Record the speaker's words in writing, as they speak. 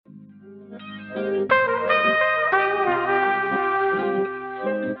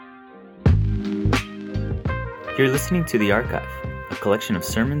You're listening to The Archive, a collection of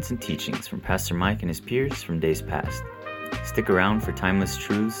sermons and teachings from Pastor Mike and his peers from days past. Stick around for timeless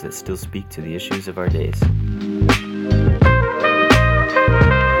truths that still speak to the issues of our days.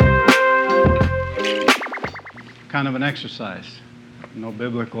 Kind of an exercise. No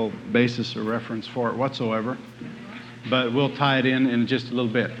biblical basis or reference for it whatsoever. But we'll tie it in just a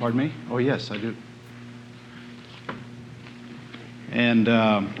little bit. Pardon me? Oh, yes, I do. And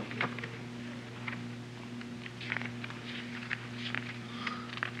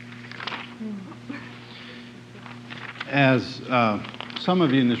as some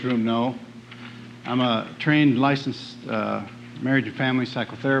of you in this room know, I'm a trained, licensed marriage and family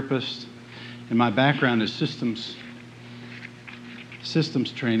psychotherapist, and my background is systems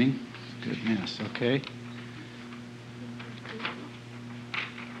training. Goodness, okay.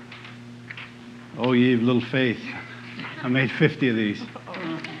 Oh, ye of little faith. I made 50 of these.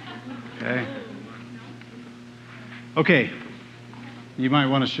 Okay. You might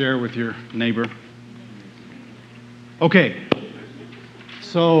want to share with your neighbor. Okay.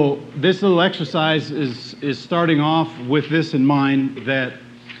 So this little exercise is starting off with this in mind, that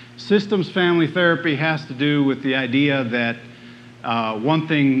systems family therapy has to do with the idea that one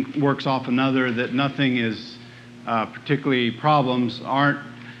thing works off another, that nothing is particularly problems aren't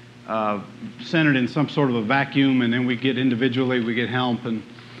centered in some sort of a vacuum, and then we get help, and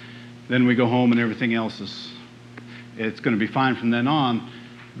then we go home and everything else it's going to be fine from then on.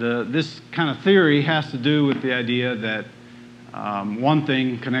 This kind of theory has to do with the idea that one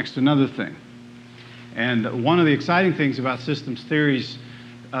thing connects to another thing. And one of the exciting things about systems theories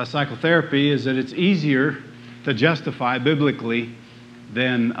psychotherapy is that it's easier to justify biblically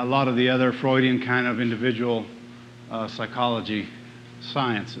than a lot of the other Freudian kind of individual psychology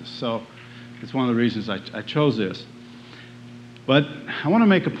sciences. So it's one of the reasons I chose this. But I want to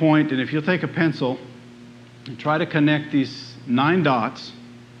make a point, and if you'll take a pencil and try to connect these 9 dots,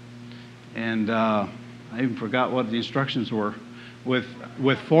 and I even forgot what the instructions were, with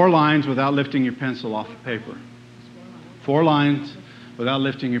 4 lines without lifting your pencil off the paper. 4 lines without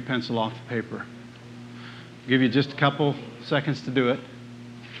lifting your pencil off the paper. I'll give you just a couple seconds to do it.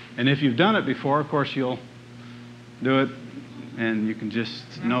 And if you've done it before, of course, you'll do it, and you can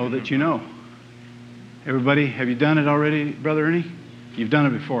just know that you know. Everybody, have you done it already, Brother Ernie? You've done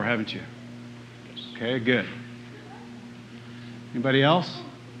it before, haven't you? Okay, good. Anybody else?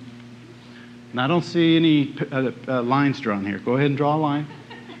 And I don't see any lines drawn here. Go ahead and draw a line.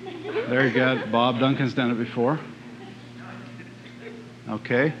 There you go. Bob Duncan's done it before.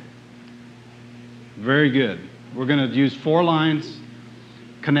 Okay. Very good. We're going to use 4 lines,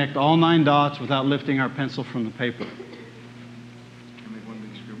 connect all 9 dots without lifting our pencil from the paper.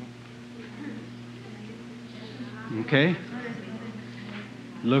 Okay.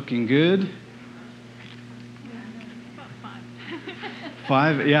 Looking good.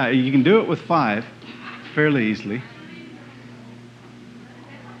 5. Yeah, you can do it with 5 fairly easily.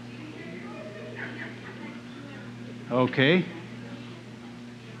 Okay.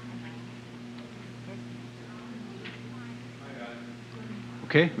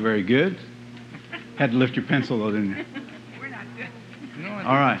 Okay, very good. Had to lift your pencil though, didn't you? We're not good.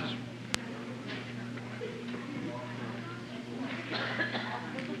 All right.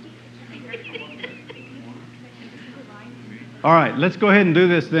 All right, let's go ahead and do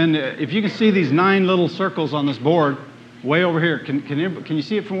this then. If you can see these 9 little circles on this board, way over here. Can you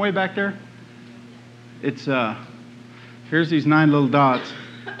see it from way back there? It's here's these 9 little dots,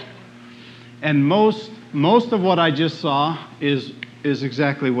 and most of what I just saw is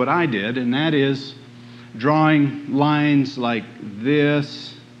exactly what I did, and that is drawing lines like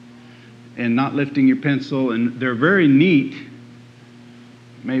this and not lifting your pencil, and they're very neat,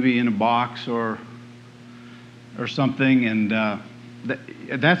 maybe in a box or something, and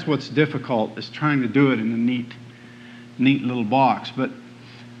that's what's difficult, is trying to do it in a neat little box. But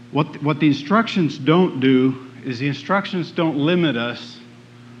what the instructions don't do is the instructions don't limit us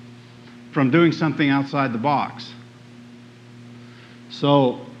from doing something outside the box.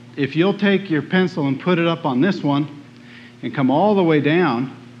 So if you'll take your pencil and put it up on this one and come all the way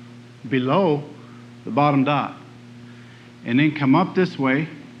down below the bottom dot, and then come up this way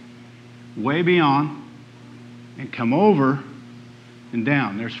beyond, and come over and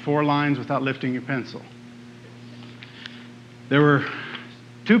down. There's 4 lines without lifting your pencil. There were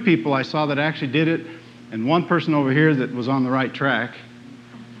 2 people I saw that actually did it, and 1 person over here that was on the right track.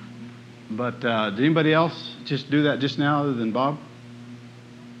 But did anybody else just do that just now other than Bob?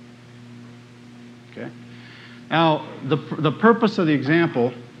 Okay. Now, the purpose of the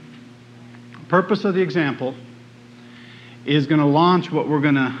example is going to launch what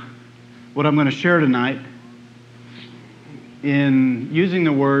I'm going to share tonight, in using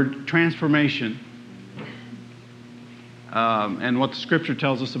the word transformation and what the Scripture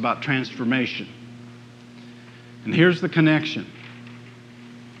tells us about transformation. And here's the connection.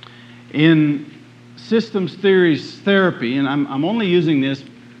 In systems theories therapy, and I'm only using this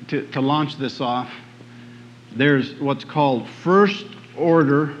to launch this off, there's what's called first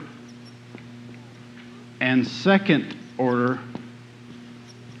order and second order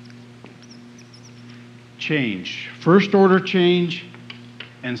change. First order change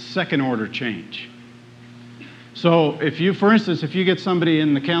and second order change. So for instance, if you get somebody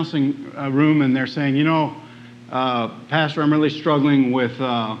in the counseling room and they're saying, Pastor, I'm really struggling with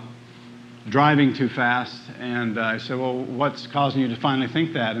driving too fast. And I said, well, what's causing you to finally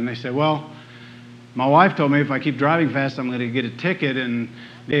think that? And they say, well, my wife told me if I keep driving fast, I'm going to get a ticket. And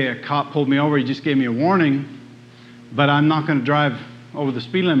a cop pulled me over. He just gave me a warning, but I'm not going to drive over the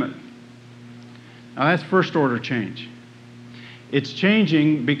speed limit. Now, that's first order change. It's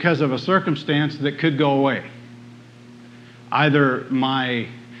changing because of a circumstance that could go away. Either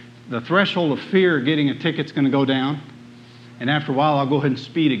the threshold of fear of getting a ticket's going to go down, and after a while I'll go ahead and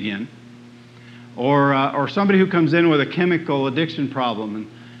speed again. Or somebody who comes in with a chemical addiction problem,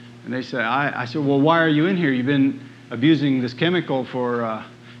 and they say, I said, well, why are you in here? You've been abusing this chemical for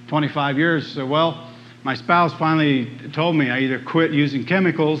 25 years. So, well, my spouse finally told me I either quit using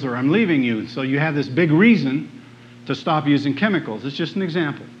chemicals or I'm leaving you. So you have this big reason to stop using chemicals. It's just an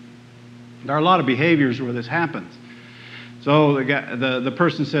example. There are a lot of behaviors where this happens. So the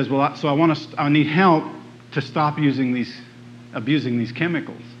person says, well, so I need help to stop abusing these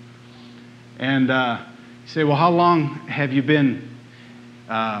chemicals. And you say, well, how long have you been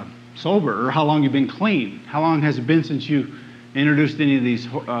sober, or how long have you been clean? How long has it been since you introduced any of these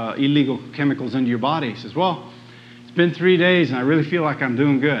illegal chemicals into your body? He says, well, it's been 3 days and I really feel like I'm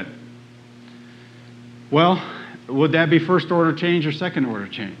doing good. Well, would that be first order change or second order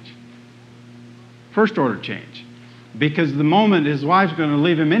change? First order change. Because the moment his wife's going to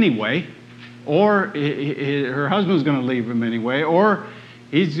leave him anyway, or her husband's going to leave him anyway, or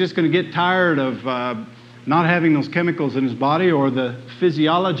he's just going to get tired of not having those chemicals in his body, or the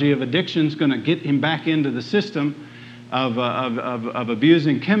physiology of addiction is going to get him back into the system of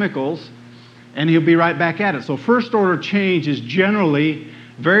abusing chemicals, and he'll be right back at it. So first order change is generally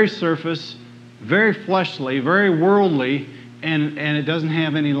very surface, very fleshly, very worldly, and it doesn't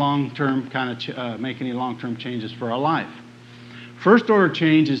have any long-term make any long-term changes for our life. First order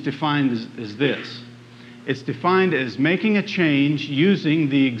change is defined as this. It's defined as making a change using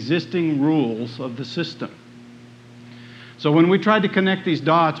the existing rules of the system. So when we tried to connect these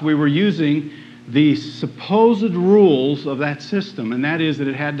dots, we were using the supposed rules of that system, and that is that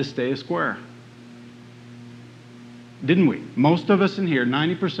it had to stay a square. Didn't we? Most of us in here,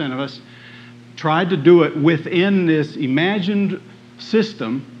 90% of us, tried to do it within this imagined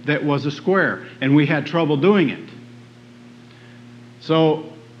system that was a square, and we had trouble doing it.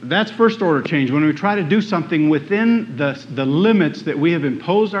 So that's first order change, when we try to do something within the limits that we have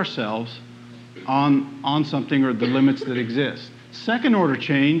imposed ourselves on something, or the limits that exist. Second order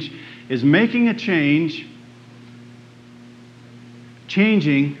change is making a change,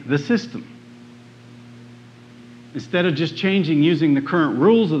 changing the system. Instead of just changing using the current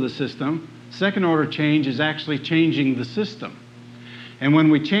rules of the system, second order change is actually changing the system. And when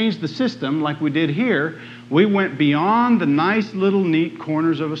we change the system, like we did here, we went beyond the nice little neat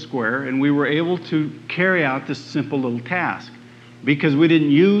corners of a square, and we were able to carry out this simple little task. Because we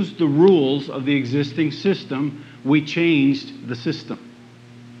didn't use the rules of the existing system, we changed the system.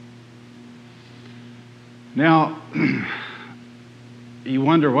 Now, you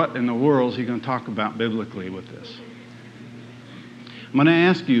wonder what in the world is he going to talk about biblically with this. I'm going to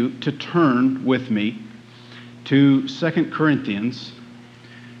ask you to turn with me to 2 Corinthians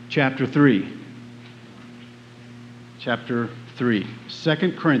chapter 3. Chapter 3.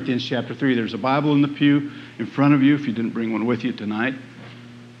 2 Corinthians chapter 3. There's a Bible in the pew in front of you if you didn't bring one with you tonight.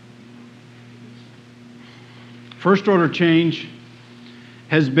 First order change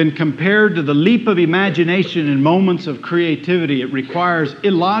has been compared to the leap of imagination in moments of creativity. It requires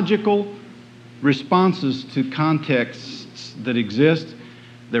illogical responses to contexts that exist.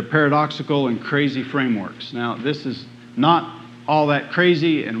 They're paradoxical and crazy frameworks. Now, this is not all that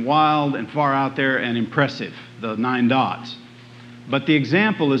crazy and wild and far out there and impressive, the 9 dots. But the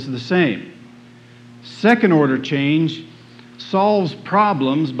example is the same. Second order change solves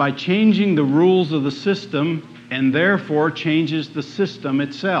problems by changing the rules of the system, and therefore changes the system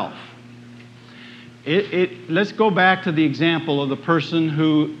itself. Let's go back to the example of the person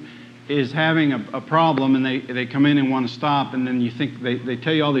who is having a problem, and they come in and want to stop, and then you think they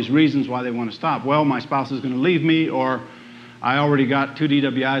tell you all these reasons why they want to stop. Well, my spouse is going to leave me, or I already got 2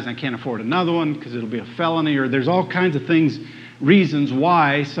 DWIs and I can't afford another one because it'll be a felony, or there's all kinds of things, reasons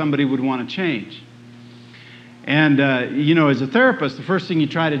why somebody would want to change. And, as a therapist, the first thing you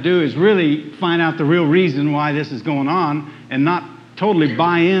try to do is really find out the real reason why this is going on and not totally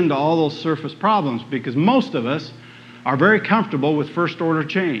buy into all those surface problems, because most of us are very comfortable with first-order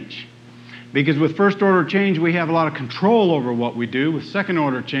change. Because with first-order change, we have a lot of control over what we do. With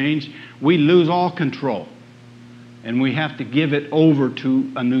second-order change, we lose all control. And we have to give it over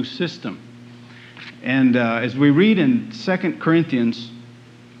to a new system. And as we read in 2 Corinthians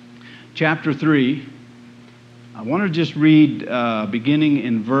chapter 3, I want to just read beginning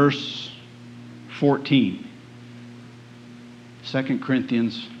in verse 14. 2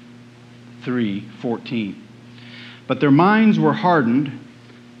 Corinthians 3:14. But their minds were hardened,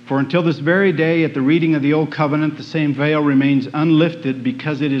 for until this very day at the reading of the Old Covenant, the same veil remains unlifted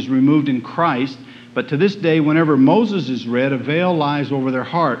because it is removed in Christ. But to this day, whenever Moses is read, a veil lies over their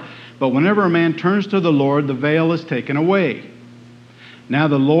heart. But whenever a man turns to the Lord, the veil is taken away. Now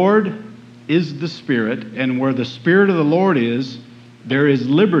the Lord is the Spirit, and where the Spirit of the Lord is, there is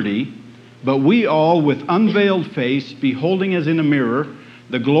liberty. But we all, with unveiled face, beholding as in a mirror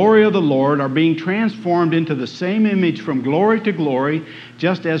the glory of the Lord, are being transformed into the same image from glory to glory,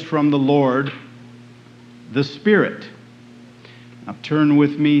 just as from the Lord, the Spirit. Now turn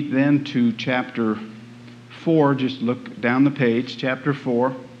with me then to chapter 4. Just look down the page. Chapter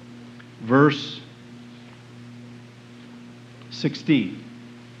 4, verse 16.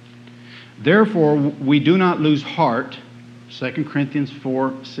 Therefore, we do not lose heart. 2 Corinthians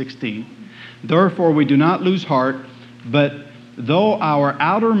 4:16. Therefore, we do not lose heart, but though our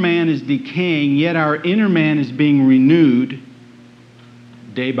outer man is decaying, yet our inner man is being renewed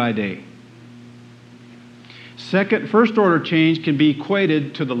day by day. First order change can be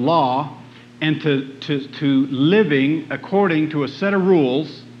equated to the law and to living according to a set of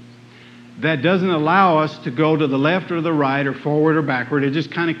rules that doesn't allow us to go to the left or the right or forward or backward. It just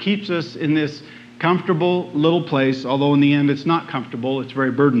kind of keeps us in this comfortable little place, although in the end it's not comfortable, it's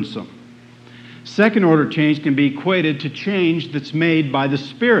very burdensome. Second order change can be equated to change that's made by the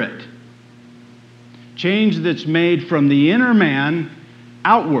Spirit. Change that's made from the inner man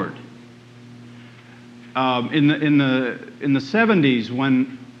outward. In the 70s,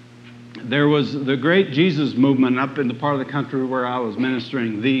 when there was the great Jesus movement up in the part of the country where I was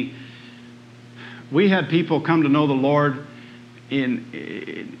ministering, we had people come to know the Lord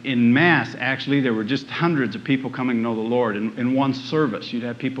in mass. Actually, there were just hundreds of people coming to know the Lord in one service. You'd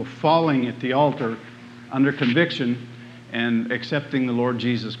have people falling at the altar under conviction and accepting the Lord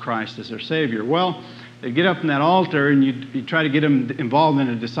Jesus Christ as their Savior. Well, they'd get up in that altar and you'd try to get them involved in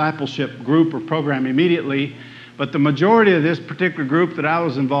a discipleship group or program immediately. But the majority of this particular group that I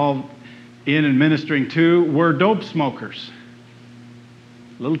was involved in and ministering to were dope smokers,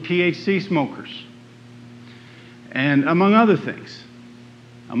 little THC smokers. And among other things.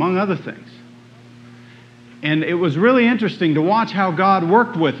 And it was really interesting to watch how God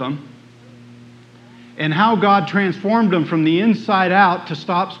worked with them and how God transformed them from the inside out to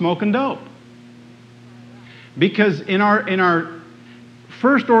stop smoking dope. Because in our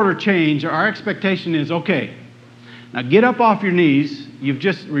first order change, our expectation is, okay, now get up off your knees. You've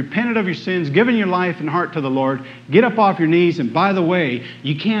just repented of your sins, given your life and heart to the Lord. Get up off your knees, and by the way,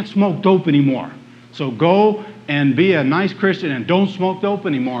 you can't smoke dope anymore. So go and be a nice Christian and don't smoke dope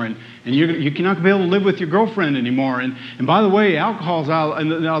anymore. And you're not going to be able to live with your girlfriend anymore. And by the way, alcohol's out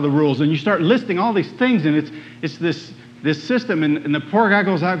of the rules. And you start listing all these things, and it's this system. And the poor guy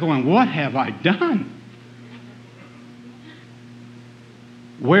goes out going, what have I done?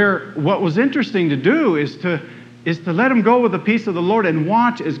 Where what was interesting to do is to let them go with the peace of the Lord and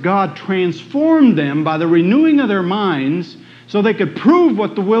watch as God transformed them by the renewing of their minds, so they could prove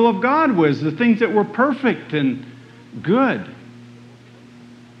what the will of God was, the things that were perfect and good.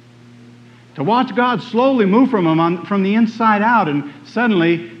 To watch God slowly move from them from the inside out, and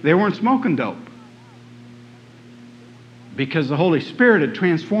suddenly they weren't smoking dope. Because the Holy Spirit had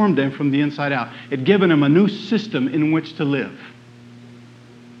transformed them from the inside out. It had given them a new system in which to live.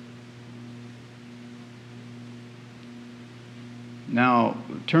 Now,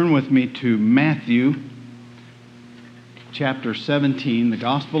 turn with me to Matthew chapter 17, the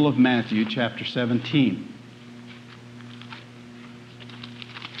Gospel of Matthew, chapter 17.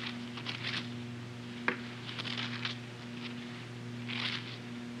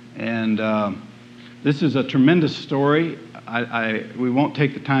 And this is a tremendous story. We won't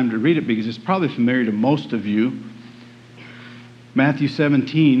take the time to read it because it's probably familiar to most of you. Matthew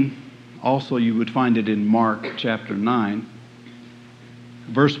 17, also you would find it in Mark chapter 9.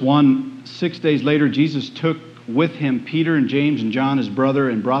 Verse 1, 6 days later, Jesus took with him Peter and James and John his brother,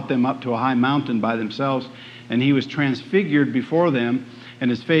 and brought them up to a high mountain by themselves. And he was transfigured before them, and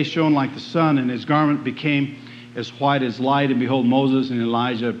his face shone like the sun, and his garment became as white as light. And behold, Moses and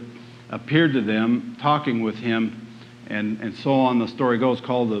Elijah appeared to them, talking with him, and so on. The story goes,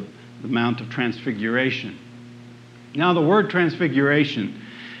 called the Mount of Transfiguration. Now, the word transfiguration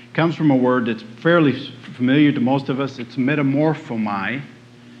comes from a word that's fairly familiar to most of us. It's metamorphomai,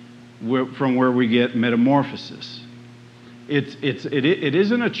 from where we get metamorphosis. It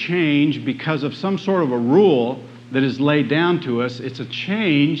isn't a change because of some sort of a rule that is laid down to us. It's a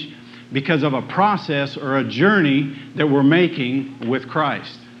change because of a process or a journey that we're making with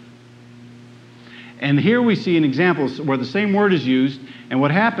Christ. And here we see an example where the same word is used, and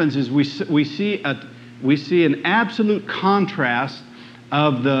what happens is we see an absolute contrast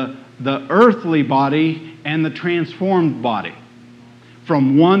of the earthly body and the transformed body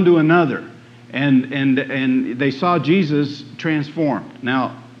from one to another. And they saw Jesus transformed.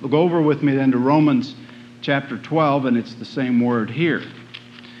 Now, go over with me then to Romans chapter 12, and it's the same word here.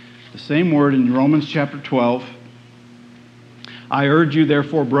 The same word in Romans chapter 12. I urge you,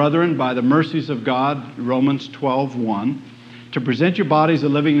 therefore, brethren, by the mercies of God, Romans 12:1, to present your bodies a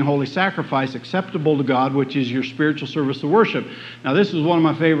living and holy sacrifice acceptable to God, which is your spiritual service of worship. Now, this is one of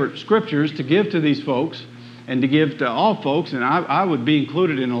my favorite scriptures to give to these folks and to give to all folks, and I would be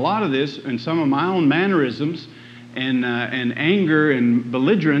included in a lot of this, in some of my own mannerisms and anger and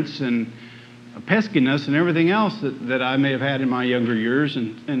belligerence and peskiness and everything else that I may have had in my younger years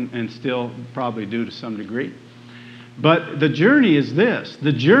and still probably do to some degree. But the journey is this.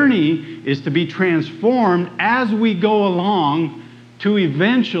 The journey is to be transformed as we go along to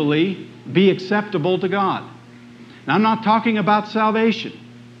eventually be acceptable to God. Now, I'm not talking about salvation.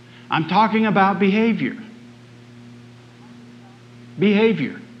 I'm talking about behavior.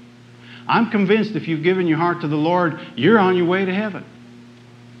 Behavior. I'm convinced if you've given your heart to the Lord, you're on your way to heaven.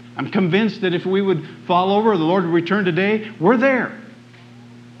 I'm convinced that if we would fall over, the Lord would return today, we're there.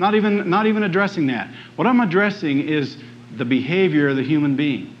 Not even addressing that. What I'm addressing is the behavior of the human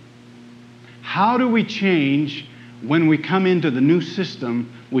being. How do we change when we come into the new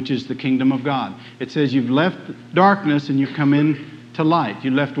system, which is the kingdom of God? It says you've left darkness and you've come into light.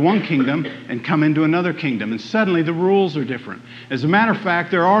 You left one kingdom and come into another kingdom. And suddenly the rules are different. As a matter of fact,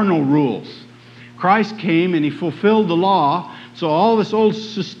 there are no rules. Christ came and He fulfilled the law. So all this old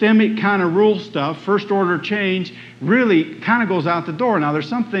systemic kind of rule stuff, first order change, really kind of goes out the door. Now, there's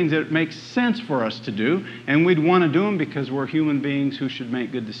some things that make sense for us to do, and we'd want to do them because we're human beings who should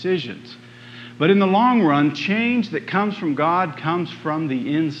make good decisions. But in the long run, change that comes from God comes from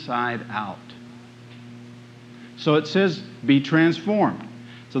the inside out. So it says, be transformed.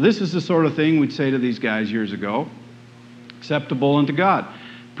 So this is the sort of thing we'd say to these guys years ago. Acceptable unto God.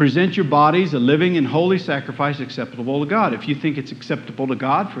 Present your bodies a living and holy sacrifice acceptable to God. If you think it's acceptable to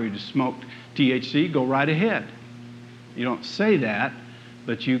God for you to smoke THC, go right ahead. You don't say that,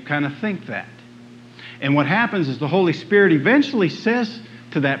 but you kind of think that. And what happens is the Holy Spirit eventually says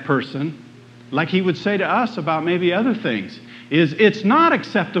to that person, like He would say to us about maybe other things, is it's not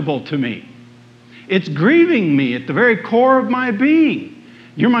acceptable to me. It's grieving me at the very core of my being.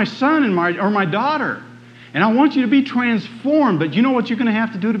 You're my son or my daughter. And I want you to be transformed. But you know what you're going to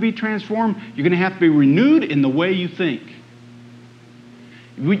have to do to be transformed? You're going to have to be renewed in the way you think.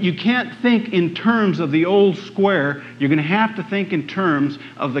 You can't think in terms of the old square. You're going to have to think in terms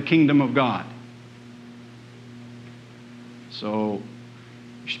of the kingdom of God. So,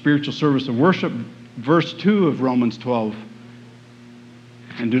 spiritual service of worship, verse 2 of Romans 12.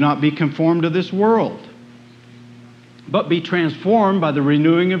 And do not be conformed to this world, but be transformed by the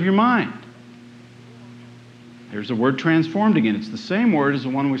renewing of your mind. There's the word transformed again. It's the same word as the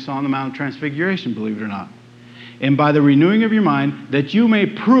one we saw on the Mount of Transfiguration, believe it or not. And by the renewing of your mind, that you may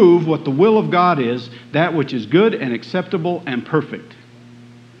prove what the will of God is, that which is good and acceptable and perfect.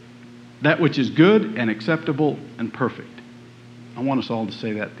 That which is good and acceptable and perfect. I want us all to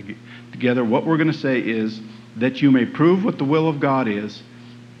say that together. What we're going to say is, that you may prove what the will of God is,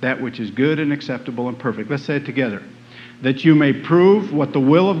 that which is good and acceptable and perfect. Let's say it together. That you may prove what the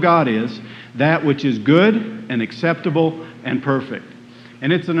will of God is, that which is good and acceptable and perfect.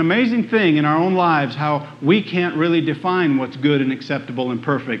 And it's an amazing thing in our own lives how we can't really define what's good and acceptable and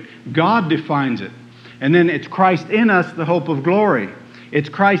perfect. God defines it. And then it's Christ in us, the hope of glory. It's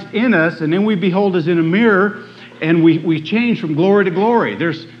Christ in us, and then we behold as in a mirror, and we change from glory to glory.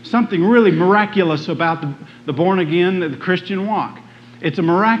 There's something really miraculous about the born-again, the Christian walk. It's a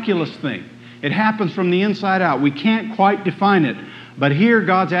miraculous thing. It happens from the inside out. We can't quite define it. But here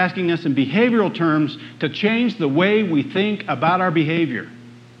God's asking us in behavioral terms to change the way we think about our behavior.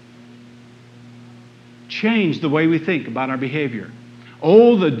 change the way we think about our behavior.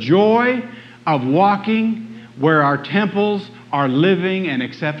 Oh, the joy of walking where our temples are living and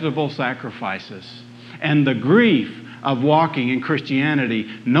acceptable sacrifices, and the grief of walking in Christianity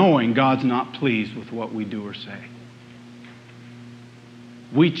knowing God's not pleased with what we do or say.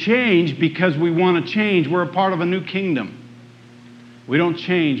 We change because we want to change. We're a part of a new kingdom. We don't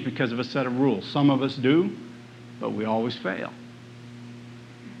change because of a set of rules. Some of us do, but we always fail.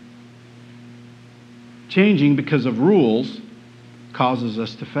 Changing because of rules causes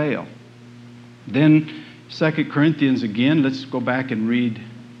us to fail. Then 2 Corinthians again, let's go back and read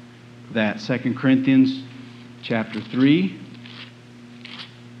that. 2 Corinthians chapter 3.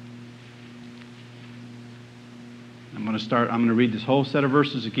 I'm going to read this whole set of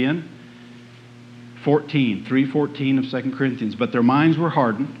verses again. 3:14 of 2 Corinthians. But their minds were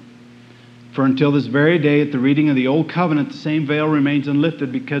hardened, for until this very day at the reading of the Old Covenant, the same veil remains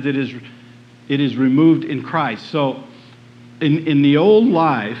unlifted because it is removed in Christ. So in the old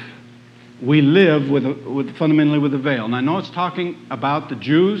life, we live fundamentally with a veil. And I know it's talking about the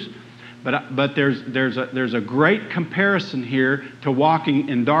Jews, but there's a great comparison here to walking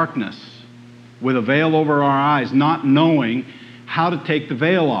in darkness with a veil over our eyes, not knowing how to take the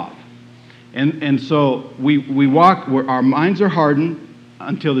veil off. And so we walk, our minds are hardened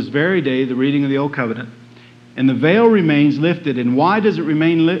until this very day, the reading of the Old Covenant, and the veil remains lifted. And why does it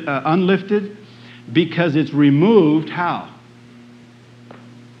remain unlifted? Because it's removed how?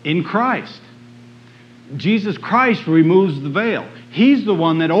 In Christ. Jesus Christ removes the veil. He's the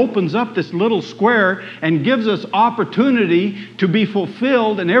one that opens up this little square and gives us opportunity to be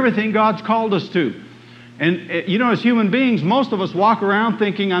fulfilled in everything God's called us to. And, as human beings, most of us walk around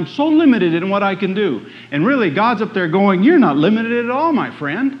thinking, I'm so limited in what I can do. And really, God's up there going, you're not limited at all, my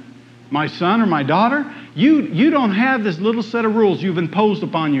friend, my son or my daughter. You don't have this little set of rules you've imposed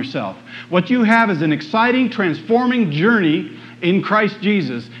upon yourself. What you have is an exciting, transforming journey in Christ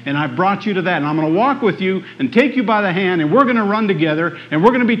Jesus, and I've brought you to that. And I'm going to walk with you and take you by the hand, and we're going to run together, and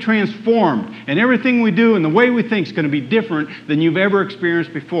we're going to be transformed. And everything we do and the way we think is going to be different than you've ever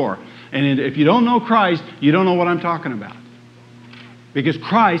experienced before. And if you don't know Christ, you don't know what I'm talking about. Because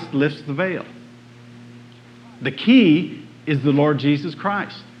Christ lifts the veil. The key is the Lord Jesus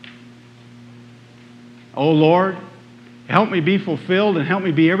Christ. Oh Lord, help me be fulfilled and help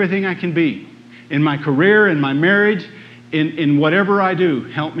me be everything I can be. In my career, in my marriage, in whatever I do,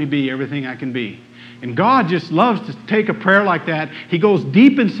 help me be everything I can be. And God just loves to take a prayer like that. He goes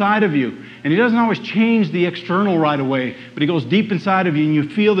deep inside of you. And He doesn't always change the external right away, but He goes deep inside of you and you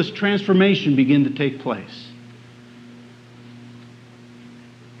feel this transformation begin to take place.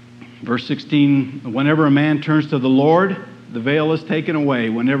 Verse 16, whenever a man turns to the Lord, the veil is taken away.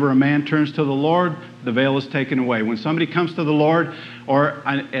 Whenever a man turns to the Lord, the veil is taken away. When somebody comes to the Lord,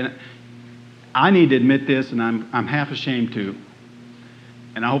 and I need to admit this, and I'm half ashamed to,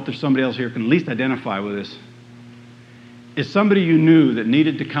 and I hope there's somebody else here who can at least identify with this. Is somebody you knew that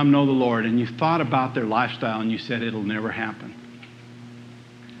needed to come know the Lord, and you thought about their lifestyle and you said it'll never happen.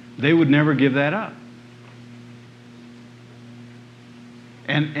 They would never give that up.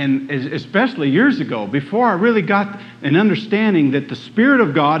 And especially years ago, before I really got an understanding that the Spirit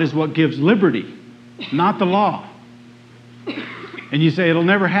of God is what gives liberty, not the law. And you say it'll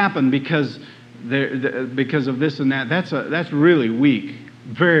never happen because of this and that. That's really weak,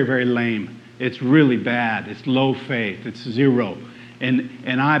 very, very lame. It's really bad. It's low faith. It's zero.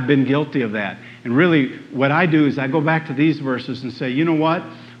 And I've been guilty of that. And really, what I do is I go back to these verses and say, you know what?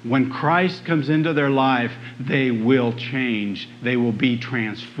 When Christ comes into their life, they will change. They will be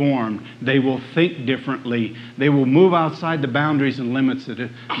transformed. They will think differently. They will move outside the boundaries and limits that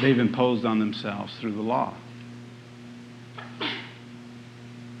they've imposed on themselves through the law.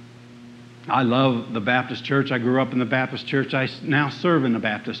 I love the Baptist church. I grew up in the Baptist church. I now serve in the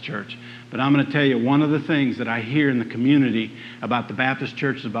Baptist church. But I'm going to tell you, one of the things that I hear in the community about the Baptist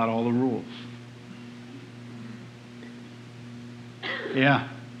church is about all the rules. Yeah,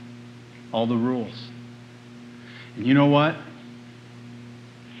 all the rules. And you know what?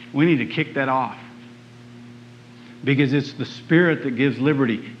 We need to kick that off. Because it's the Spirit that gives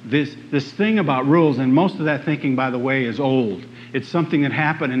liberty. This thing about rules, and most of that thinking, by the way, is old. It's something that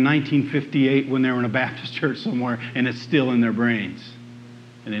happened in 1958 when they were in a Baptist church somewhere, and it's still in their brains.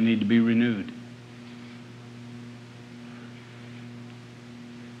 And they need to be renewed.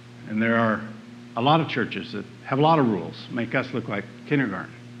 And there are a lot of churches that have a lot of rules, make us look like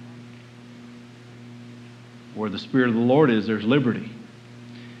kindergarten. Where the Spirit of the Lord is, there's liberty.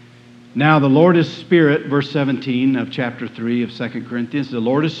 Now the Lord is Spirit, verse 17 of chapter 3 of 2 Corinthians. The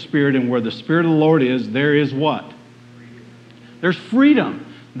Lord is Spirit, and where the Spirit of the Lord is, there is what? There's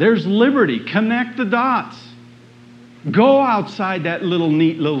freedom. There's liberty. Connect the dots. Go outside that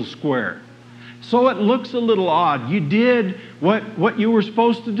neat little square. So it looks a little odd. You did what you were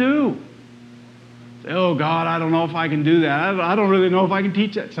supposed to do. Say, oh, God, I don't know if I can do that. I don't really know if I can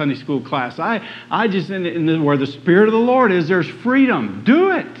teach that Sunday school class. I just, where the Spirit of the Lord is, there's freedom.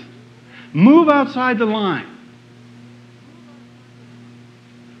 Do it. Move outside the line.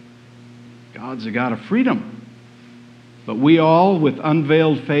 God's a God of freedom. But we all, with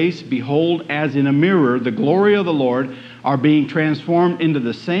unveiled face, behold as in a mirror the glory of the Lord, are being transformed into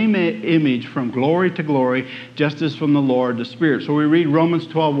the same image from glory to glory, just as from the Lord the Spirit. So we read Romans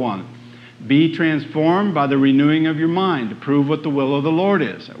 12:1. Be transformed by the renewing of your mind to prove what the will of the Lord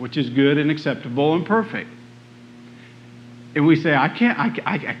is, which is good and acceptable and perfect. And we say, I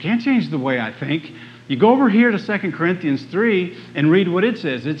can't change the way I think. You go over here to 2 Corinthians 3 and read what it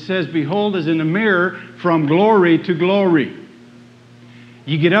says. It says, behold, as in a mirror, from glory to glory.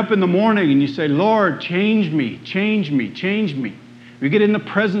 You get up in the morning and you say, Lord, change me, change me, change me. We get in the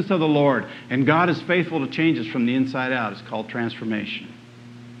presence of the Lord, and God is faithful to change us from the inside out. It's called transformation.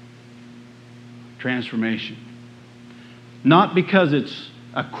 Transformation. Not because it's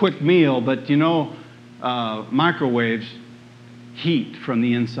a quick meal, but microwaves heat from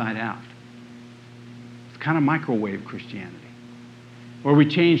the inside out. Kind of microwave Christianity, where we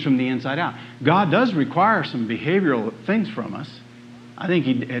change from the inside out. God does require some behavioral things from us. I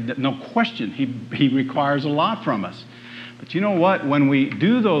think no question, He requires a lot from us. But you know what? When we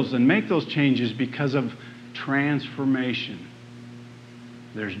do those and make those changes because of transformation,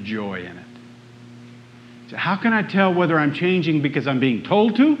 there's joy in it. So how can I tell whether I'm changing because I'm being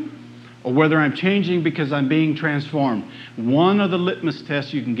told to, or whether I'm changing because I'm being transformed? One of the litmus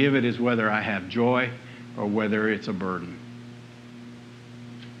tests you can give it is whether I have joy or whether it's a burden.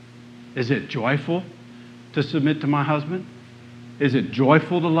 Is it joyful to submit to my husband? Is it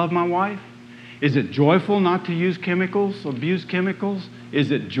joyful to love my wife? Is it joyful not to use chemicals, abuse chemicals?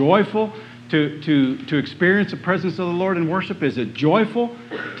 Is it joyful to experience the presence of the Lord in worship? Is it joyful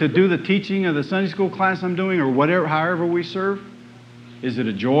to do the teaching of the Sunday school class I'm doing, or whatever, however we serve? Is it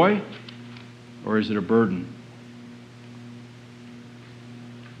a joy or is it a burden?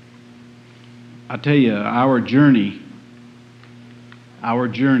 I tell you, our journey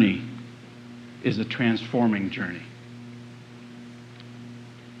is a transforming journey.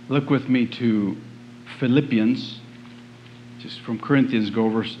 Look with me to Philippians, just from Corinthians, go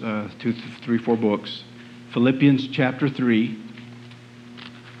over 2, 3, 4 books. Philippians chapter 3.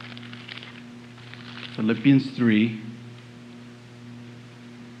 Philippians 3.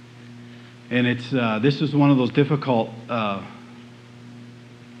 And this is one of those difficult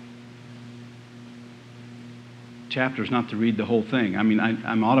chapters not to read the whole thing. I mean,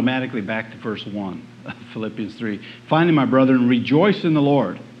 I'm automatically back to verse 1, Philippians 3. Finally, my brethren, rejoice in the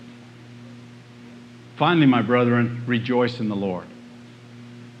Lord. Finally, my brethren, rejoice in the Lord.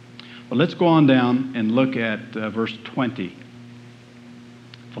 But let's go on down and look at verse 20,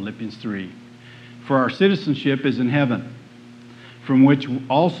 Philippians 3. For our citizenship is in heaven, from which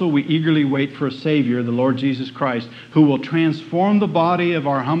also we eagerly wait for a Savior, the Lord Jesus Christ, who will transform the body of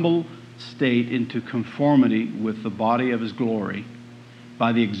our humble state into conformity with the body of His glory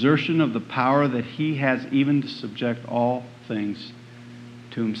by the exertion of the power that He has, even to subject all things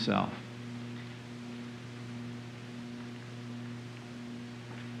to Himself.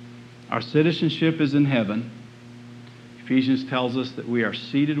 Our citizenship is in heaven. Ephesians tells us that we are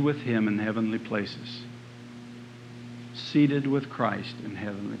seated with Him in heavenly places. Seated with Christ in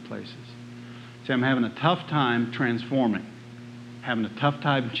heavenly places. See, I'm having a tough time transforming. Having a tough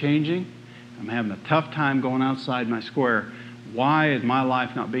time changing. I'm having a tough time going outside my square. Why is my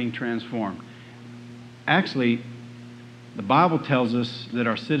life not being transformed? Actually, the Bible tells us that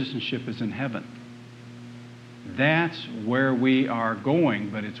our citizenship is in heaven. That's where we are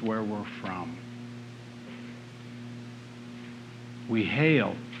going, but it's where we're from. We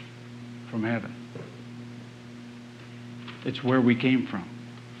hail from heaven. It's where we came from.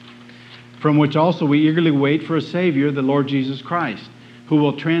 From which also we eagerly wait for a Savior, the Lord Jesus Christ, who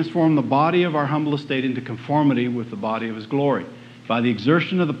will transform the body of our humble estate into conformity with the body of His glory, by the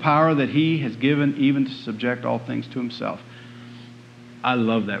exertion of the power that He has given, even to subject all things to Himself. I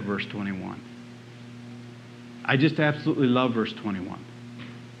love that verse 21. I just absolutely love verse 21.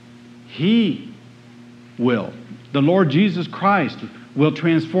 He will, the Lord Jesus Christ, will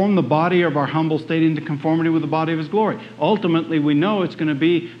transform the body of our humble state into conformity with the body of His glory. Ultimately, we know it's going to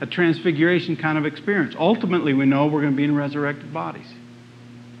be a transfiguration kind of experience. Ultimately, we know we're going to be in resurrected bodies.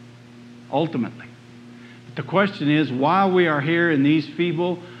 Ultimately. But the question is, while we are here in these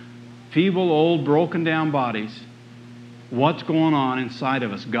feeble, old, broken down bodies, what's going on inside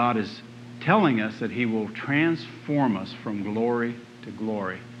of us. God is telling us that He will transform us from glory to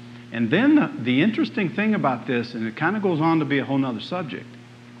glory. And then the interesting thing about this, and it kind of goes on to be a whole other subject,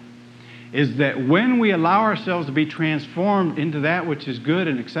 is that when we allow ourselves to be transformed into that which is good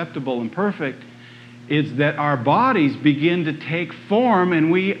and acceptable and perfect, it's that our bodies begin to take form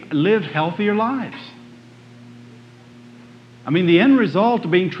and we live healthier lives. I mean, the end result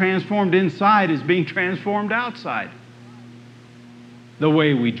of being transformed inside is being transformed outside. The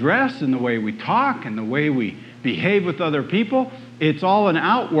way we dress and the way we talk and the way we behave with other people, it's all an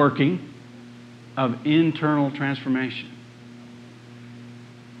outworking of internal transformation.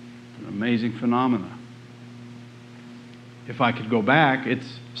 It's an amazing phenomenon. If I could go back,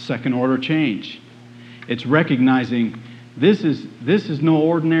 it's second order change. It's recognizing this is no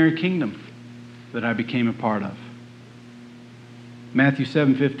ordinary kingdom that I became a part of. Matthew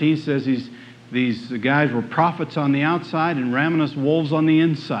 7:15 says these guys were prophets on the outside and ravenous wolves on the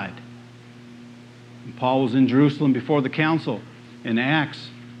inside. And Paul was in Jerusalem before the council. In Acts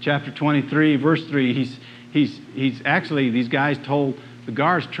chapter 23, verse 3, he's actually, these guys told the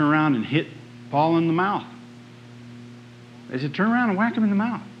guards to turn around and hit Paul in the mouth. They said, turn around and whack him in the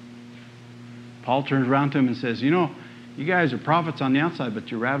mouth. Paul turns around to him and says, you guys are prophets on the outside,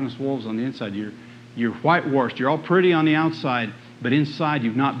 but you're ravenous wolves on the inside. You're whitewashed. You're all pretty on the outside, but inside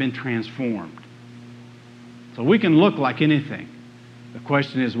you've not been transformed. So we can look like anything. The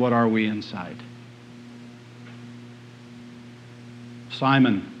question is, what are we inside?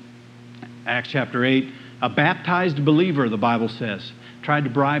 Simon, Acts chapter 8, a baptized believer, the Bible says, tried to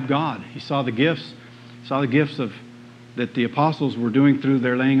bribe God. He saw the gifts that the apostles were doing through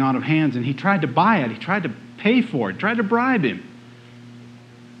their laying on of hands, and he tried to buy it. He tried to pay for it, tried to bribe him.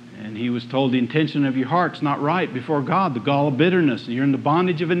 And he was told, the intention of your heart's not right before God, the gall of bitterness. You're in the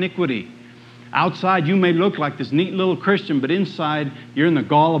bondage of iniquity. Outside, you may look like this neat little Christian, but inside, you're in the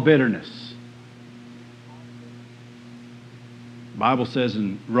gall of bitterness. The Bible says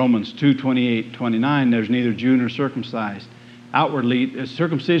in Romans 2:28-29, there's neither Jew nor circumcised. Outwardly,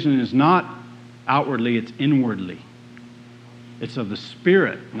 circumcision is not outwardly, it's inwardly. It's of the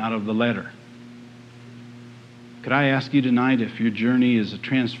Spirit, not of the letter. Could I ask you tonight if your journey is a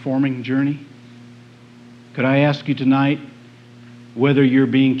transforming journey? Could I ask you tonight whether you're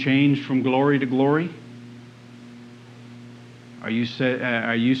being changed from glory to glory? Are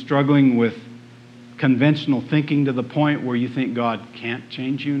you struggling with conventional thinking to the point where you think God can't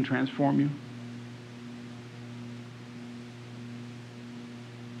change you and transform you?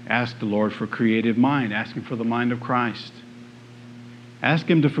 Ask the Lord for a creative mind. Ask Him for the mind of Christ. Ask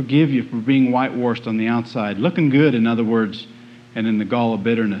Him to forgive you for being whitewashed on the outside, looking good, in other words, and in the gall of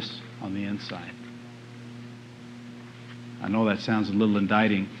bitterness on the inside. I know that sounds a little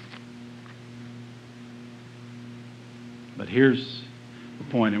indicting, but here's the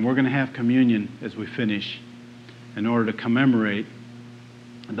point, and we're going to have communion as we finish in order to commemorate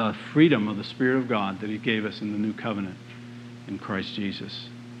the freedom of the Spirit of God that He gave us in the new covenant in Christ Jesus.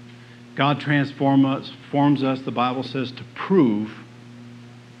 God transforms us, the Bible says, to prove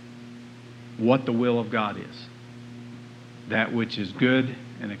what the will of God is. That which is good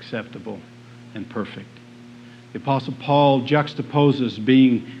and acceptable and perfect. The Apostle Paul juxtaposes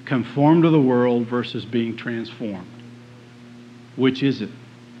being conformed to the world versus being transformed. Which is it?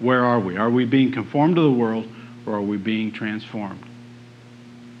 Where are we? Are we being conformed to the world, or are we being transformed?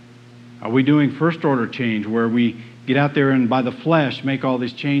 Are we doing first order change where we get out there and by the flesh make all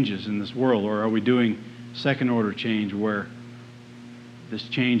these changes in this world, or are we doing second order change where this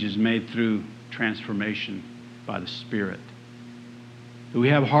change is made through transformation by the Spirit? Do we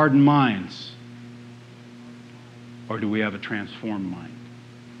have hardened minds, or do we have a transformed mind?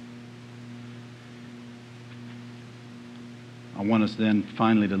 I want us then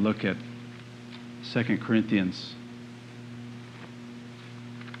finally to look at 2 Corinthians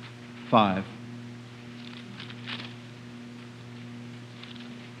 5.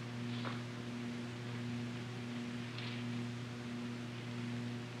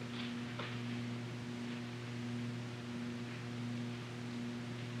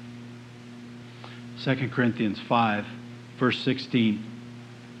 Second Corinthians 5, verse 16.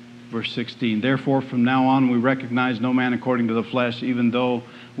 Verse 16, therefore from now on we recognize no man according to the flesh, even though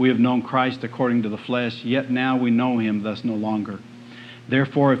we have known Christ according to the flesh, yet now we know Him thus no longer.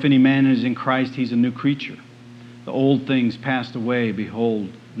 Therefore if any man is in Christ, he's a new creature. The old things passed away, behold,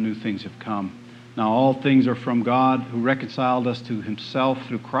 new things have come. Now all things are from God, who reconciled us to Himself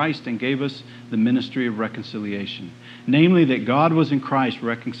through Christ and gave us the ministry of reconciliation. Namely, that God was in Christ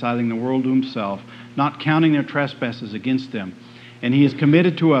reconciling the world to Himself, not counting their trespasses against them. And He has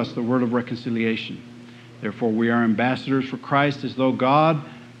committed to us the word of reconciliation. Therefore, we are ambassadors for Christ, as though God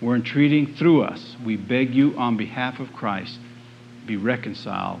were entreating through us. We beg you on behalf of Christ, be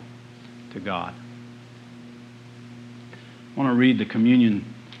reconciled to God. I want to read the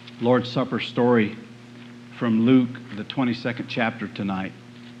communion Lord's Supper story from Luke, the 22nd chapter tonight.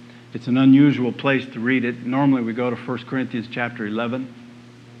 It's an unusual place to read it. Normally we go to 1 Corinthians chapter 11.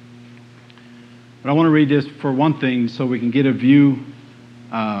 But I want to read this for one thing so we can get a view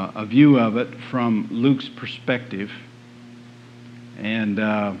of it from Luke's perspective. And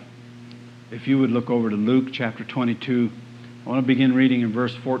if you would look over to Luke chapter 22, I want to begin reading in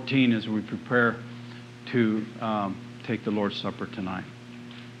verse 14 as we prepare to take the Lord's Supper tonight.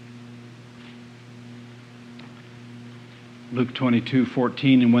 Luke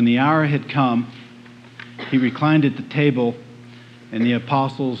 22:14, and when the hour had come, he reclined at the table, and the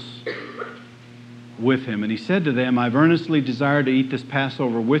apostles with him. And he said to them, I've earnestly desired to eat this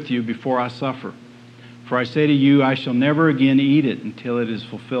Passover with you before I suffer. For I say to you, I shall never again eat it until it is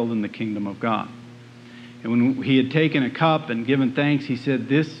fulfilled in the kingdom of God. And when he had taken a cup and given thanks, he said,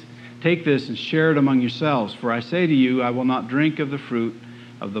 Take this and share it among yourselves. For I say to you, I will not drink of the fruit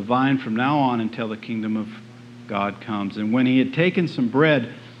of the vine from now on until the kingdom of God comes. And when he had taken some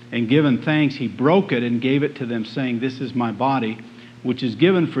bread and given thanks, he broke it and gave it to them, saying, This is my body, which is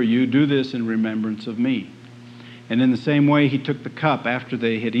given for you. Do this in remembrance of me. And in the same way, he took the cup after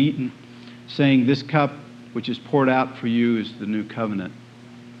they had eaten, saying, This cup which is poured out for you is the new covenant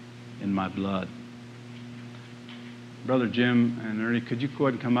in my blood. Brother Jim and Ernie, could you go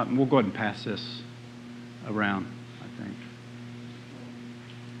ahead and come up, and we'll go ahead and pass this around, I think.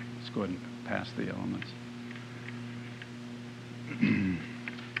 Let's go ahead and pass the elements.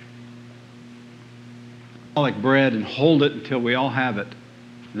 Like bread and hold it until we all have it.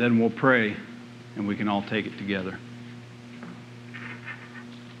 Then we'll pray and we can all take it together.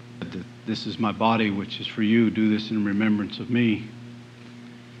 This is my body, which is for you. Do this in remembrance of me.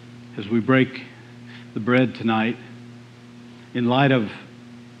 As we break the bread tonight, in light of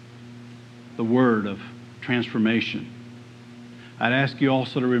the word of transformation, I'd ask you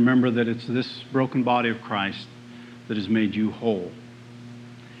also to remember that it's this broken body of Christ that has made you whole.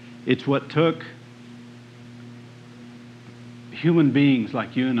 It's what took human beings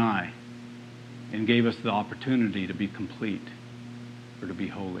like you and I and gave us the opportunity to be complete or to be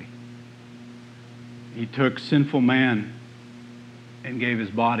holy. He took sinful man and gave his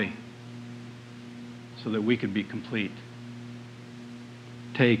body so that we could be complete.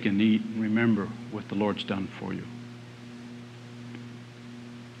 Take and eat and remember what the Lord's done for you.